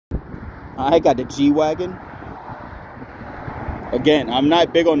I got the G-Wagon. Again, I'm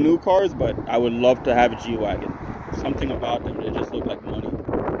not big on new cars, but I would love to have a G-Wagon. Something about them, they just look like money.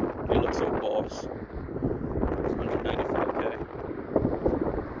 They look so boss. 195K.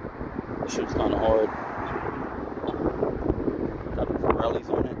 This shit's kind of hard. Got the Pirellis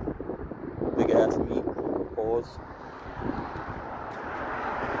on it. Big ass meat. Pause.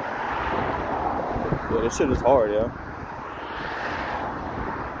 Yeah, this shit is hard, yo.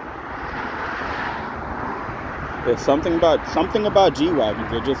 There's something about G-Wagons.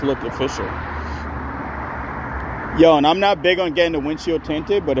 They just look official. Yo, and I'm not big on getting the windshield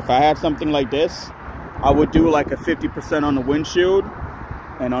tinted, but if I had something like this, I would do like a 50% on the windshield,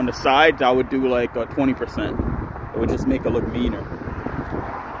 and on the sides, I would do like a 20%. It would just make it look meaner.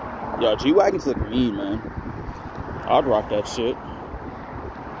 Yo, G-Wagons look mean, man. I'd rock that shit.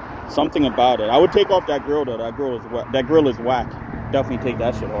 Something about it. I would take off that grill though. That grill is whack. Definitely take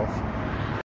that shit off.